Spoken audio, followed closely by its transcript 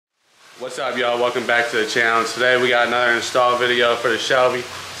What's up, y'all? Welcome back to the channel. Today we got another install video for the Shelby.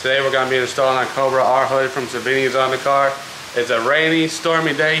 Today we're going to be installing a Cobra R hood from Cervini's on the car. It's a rainy,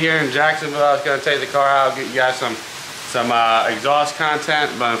 stormy day here in Jacksonville. I was going to take the car out, get you guys some exhaust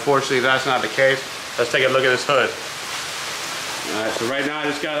content, but unfortunately that's not the case. Let's take a look at this hood. Alright, so right now I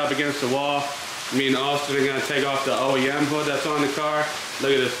just got up against the wall. Me and Austin are going to take off the OEM hood that's on the car. Look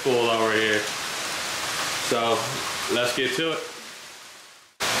at this fool over here. So let's get to it.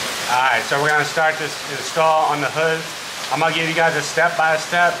 Alright, so we're going to start this install on the hood. I'm going to give you guys a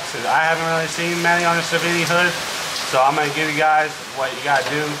step-by-step since I haven't really seen many on the Cervini hood. So I'm going to give you guys what you got to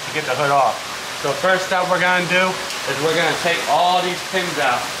do to get the hood off. So first step we're going to do is we're going to take all these pins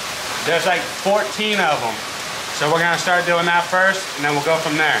out. There's like 14 of them. So we're going to start doing that first and then we'll go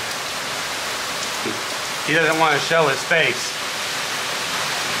from there. He doesn't want to show his face.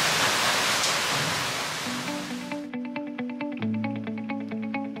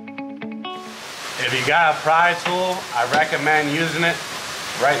 If you got a pry tool, I recommend using it.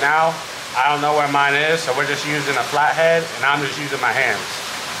 Right now, I don't know where mine is, so we're just using a flathead, and I'm just using my hands.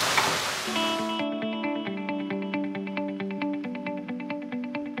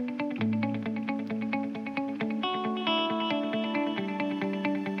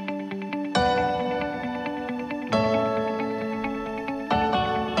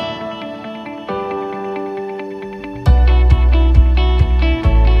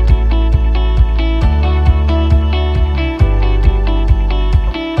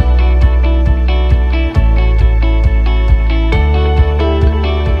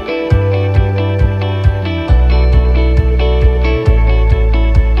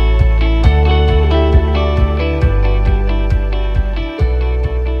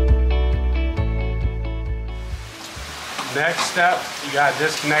 Next step, you gotta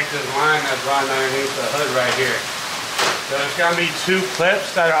disconnect this line that's running underneath the hood right here. So there's gonna be two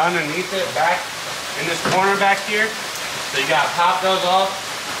clips that are underneath it back in this corner back here. So you gotta pop those off,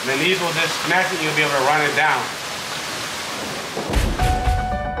 and then these will disconnect and you'll be able to run it down.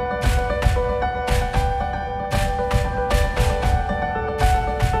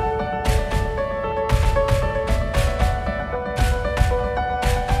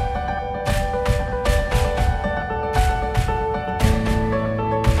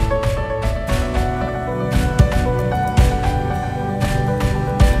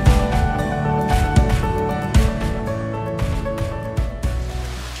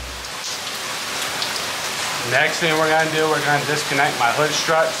 Next thing we're going to do, we're going to disconnect my hood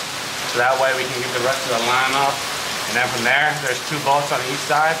struts so that way we can get the rest of the line off. And then from there, there's two bolts on each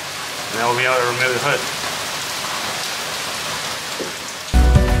side and then we'll be able to remove the hood.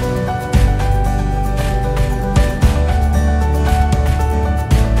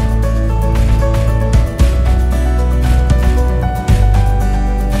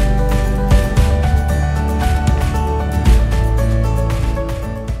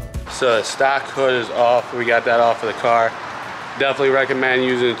 So the stock hood is off. We got that off of the car. Definitely recommend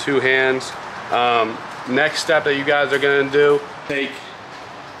using two hands. Next step that you guys are gonna do, take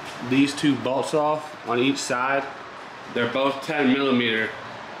these two bolts off on each side. They're both 10 millimeter.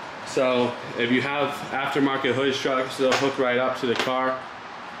 So if you have aftermarket hood struts, they'll hook right up to the car.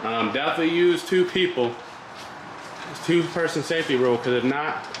 Definitely use two people. It's two-person safety rule, because if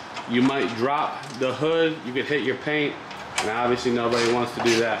not, you might drop the hood, you could hit your paint, and obviously nobody wants to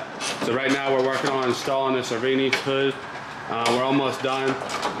do that. So right now we're working on installing the Cervini hood. We're almost done.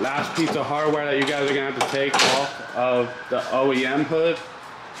 Last piece of hardware that you guys are gonna have to take off of the OEM hood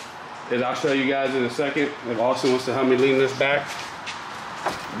is, I'll show you guys in a second. If Austin wants to help me lean this back.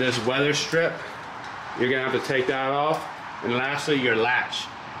 This weather strip, you're gonna have to take that off. And lastly, your latch.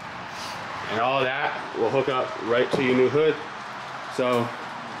 And all that will hook up right to your new hood. So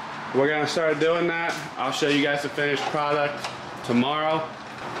we're gonna start doing that. I'll show you guys the finished product tomorrow.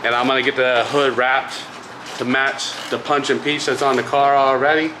 And I'm gonna get the hood wrapped to match the punch and piece that's on the car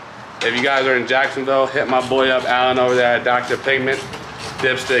already. If you guys are in Jacksonville, hit my boy up, Alan, over there at Dr. Pigment,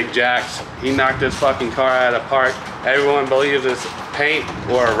 DipSticksJax. He knocked this fucking car out of the park. Everyone believes it's paint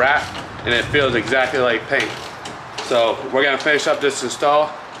or a wrap, and it feels exactly like paint. So we're gonna finish up this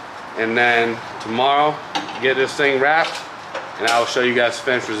install, and then tomorrow, get this thing wrapped, and I will show you guys the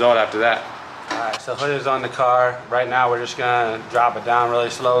finished result after that. Alright, so hood is on the car. Right now we're just gonna drop it down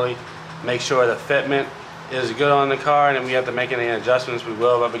really slowly. Make sure the fitment is good on the car, and if we have to make any adjustments, we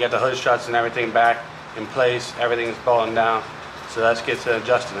will, but we got the hood struts and everything back in place. Everything's bolting down. So let's get to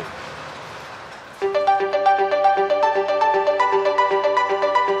adjusting it.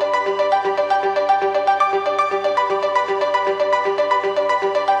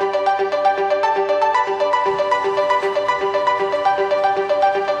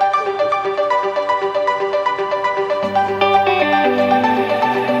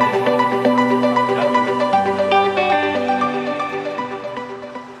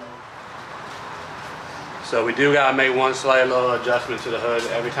 Do gotta make one slight little adjustment to the hood.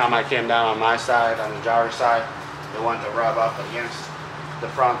 Every time I came down on my side, on the driver's side, it wanted to rub up against the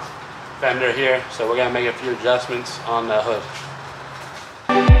front fender here. So we're gonna make a few adjustments on the hood.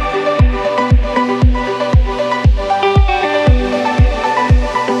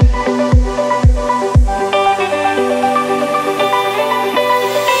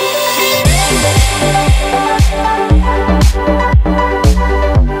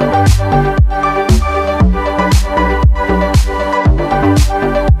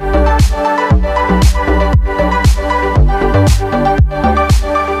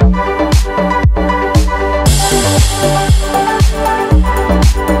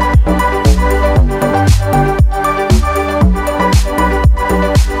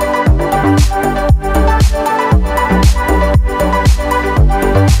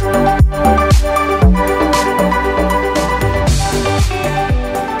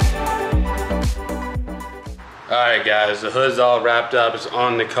 Alright guys, the hood's all wrapped up, it's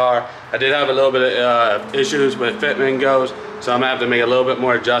on the car. I did have a little bit of issues with fitment goes, so I'm gonna have to make a little bit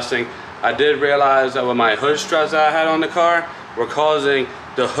more adjusting. I did realize that with my hood struts that I had on the car were causing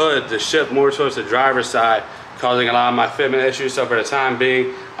the hood to shift more towards the driver's side, causing a lot of my fitment issues. So for the time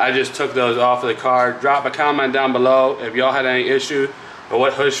being, I just took those off of the car. Drop a comment down below if y'all had any issue or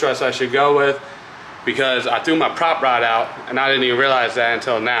what hood struts I should go with, because I threw my prop rod out and I didn't even realize that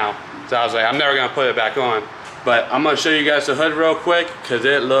until now. So I was like, I'm never gonna put it back on. But I'm gonna show you guys the hood real quick because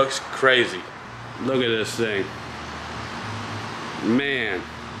it looks crazy. Look at this thing. Man,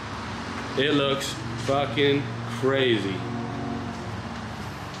 it looks fucking crazy.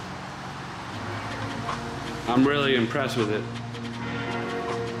 I'm really impressed with it.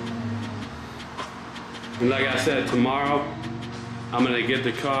 And like I said, tomorrow I'm gonna get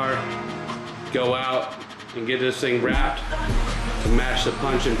the car, go out and get this thing wrapped to match the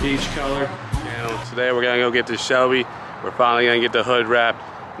punch and peach color. And today we're gonna go get this Shelby. We're finally gonna get the hood wrapped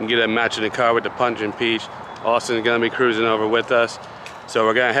and get it matching the car with the punch and peach. Austin's gonna be cruising over with us. So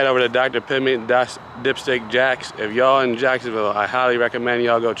we're gonna head over to Dr. Pittman, DipSticksJax. If y'all in Jacksonville, I highly recommend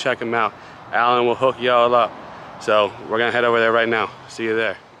y'all go check him out. Alan will hook y'all up. So we're gonna head over there right now. See you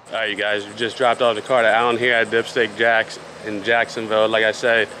there. All right, you guys, we just dropped off the car to Alan here at DipSticksJax in Jacksonville. Like I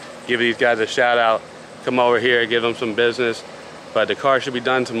said, give these guys a shout out. Come over here, give them some business. But the car should be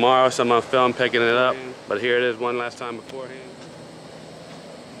done tomorrow, so I'm gonna film picking it up. But here it is one last time beforehand.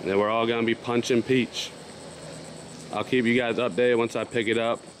 And then we're all gonna be punching peach. I'll keep you guys updated once I pick it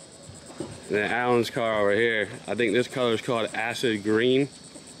up. And then Alan's car over here, I think this color is called acid green.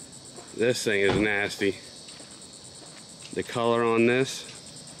 This thing is nasty. The color on this,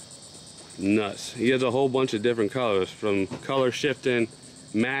 nuts. He has a whole bunch of different colors, from color shifting,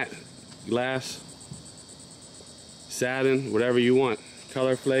 matte, glass, satin, whatever you want,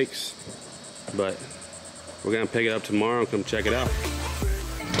 color flakes. But we're gonna pick it up tomorrow and come check it out.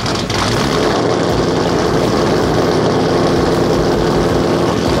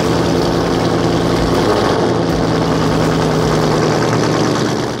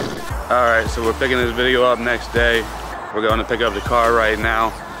 Alright, so we're picking this video up next day. We're going to pick up the car right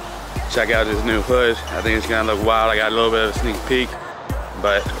now. Check out this new hood. I think it's gonna look wild. I got a little bit of a sneak peek.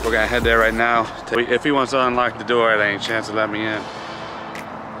 But we're gonna head there right now. If he wants to unlock the door, it ain't a chance to let me in.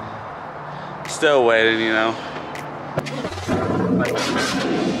 Still waiting, you know.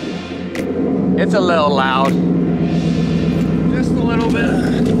 It's a little loud. Just a little bit.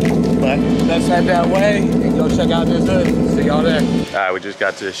 But let's head that way and go check out this hood. See y'all there. All right, we just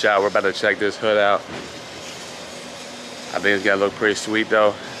got to the shop. We're about to check this hood out. I think it's gonna look pretty sweet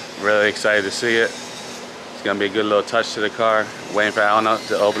though. Really excited to see it. It's gonna be a good little touch to the car. Waiting for Alan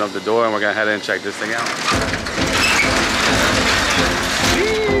to open up the door and we're gonna head in and check this thing out.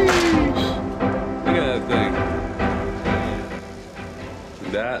 Look at that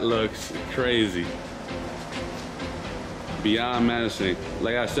thing. That looks crazy. Beyond menacing.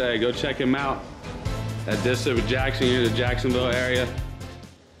 Like I said, go check him out at DipSticksJax here in the Jacksonville area.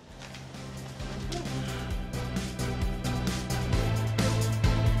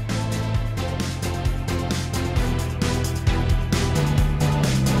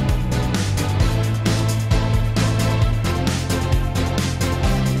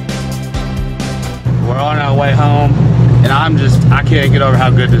 We're on our way home, and I can't get over how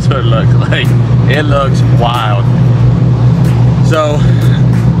good this hood looks. Like, it looks wild. So,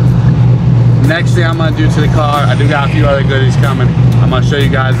 next thing I'm gonna do to the car, I do got a few other goodies coming. I'm gonna show you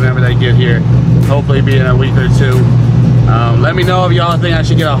guys whenever they get here. Hopefully be in a week or two. Let me know if y'all think I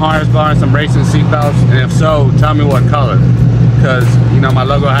should get a harness bar and some racing seat belts, and if so, tell me what color. Because, you know, my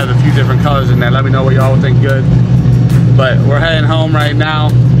logo has a few different colors in there. Let me know what y'all think good. But we're heading home right now.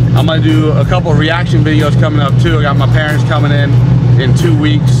 I'm gonna do a couple reaction videos coming up too. I got my parents coming in 2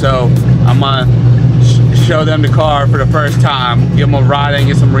 weeks, so I'm gonna show them the car for the first time, give them a ride and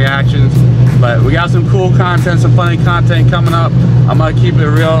get some reactions. But we got some cool content, some funny content coming up. I'm gonna keep it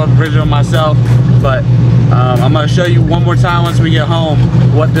real original myself, but I'm gonna show you one more time once we get home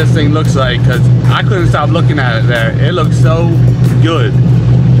what this thing looks like, because I couldn't stop looking at it there. It looks so good.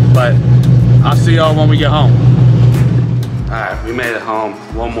 But I'll see y'all when we get home. Alright, we made it home.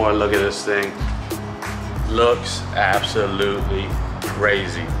 One more look at this thing. Looks absolutely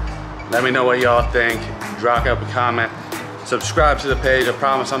crazy. Let me know what y'all think. Drop up a comment. Subscribe to the page. I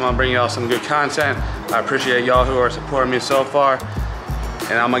promise I'm gonna bring y'all some good content. I appreciate y'all who are supporting me so far.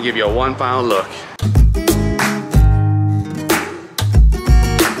 And I'm gonna give you one final look.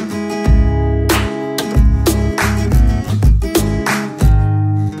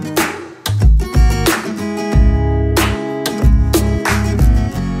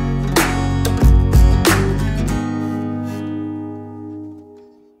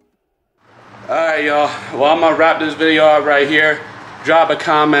 Alright y'all, well I'm gonna wrap this video up right here. Drop a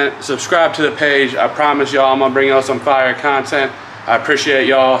comment, subscribe to the page. I promise y'all I'm gonna bring y'all some fire content. I appreciate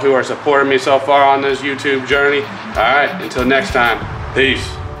y'all who are supporting me so far on this YouTube journey. Alright, until next time, peace.